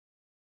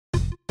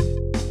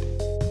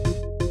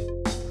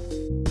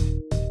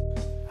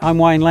I'm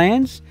Wayne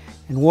Lands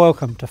and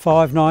welcome to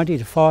 590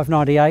 to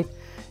 598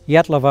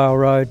 Yatala Vale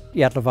Road,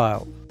 Yatala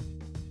Vale.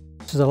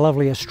 This is a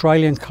lovely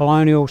Australian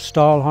colonial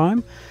style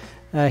home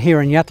here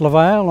in Yatala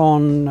Vale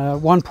on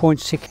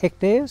 1.6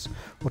 hectares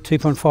or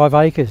 2.5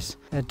 acres.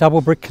 A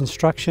double brick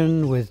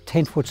construction with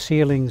 10-foot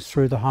ceilings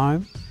through the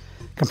home,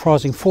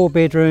 comprising 4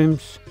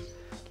 bedrooms,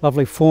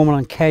 lovely formal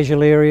and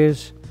casual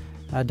areas,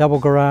 a double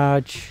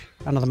garage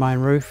under the main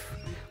roof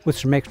with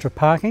some extra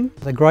parking.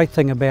 The great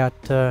thing about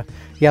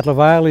Yatala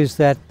Vale is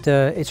that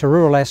it's a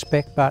rural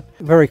aspect but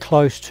very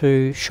close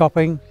to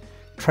shopping,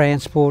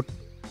 transport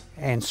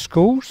and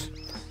schools.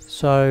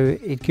 So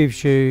it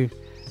gives you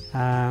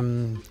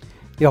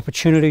the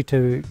opportunity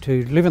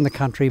to live in the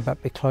country but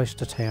be close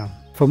to town.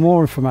 For more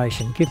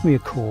information, give me a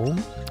call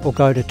or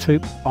go to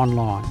TOOP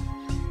online.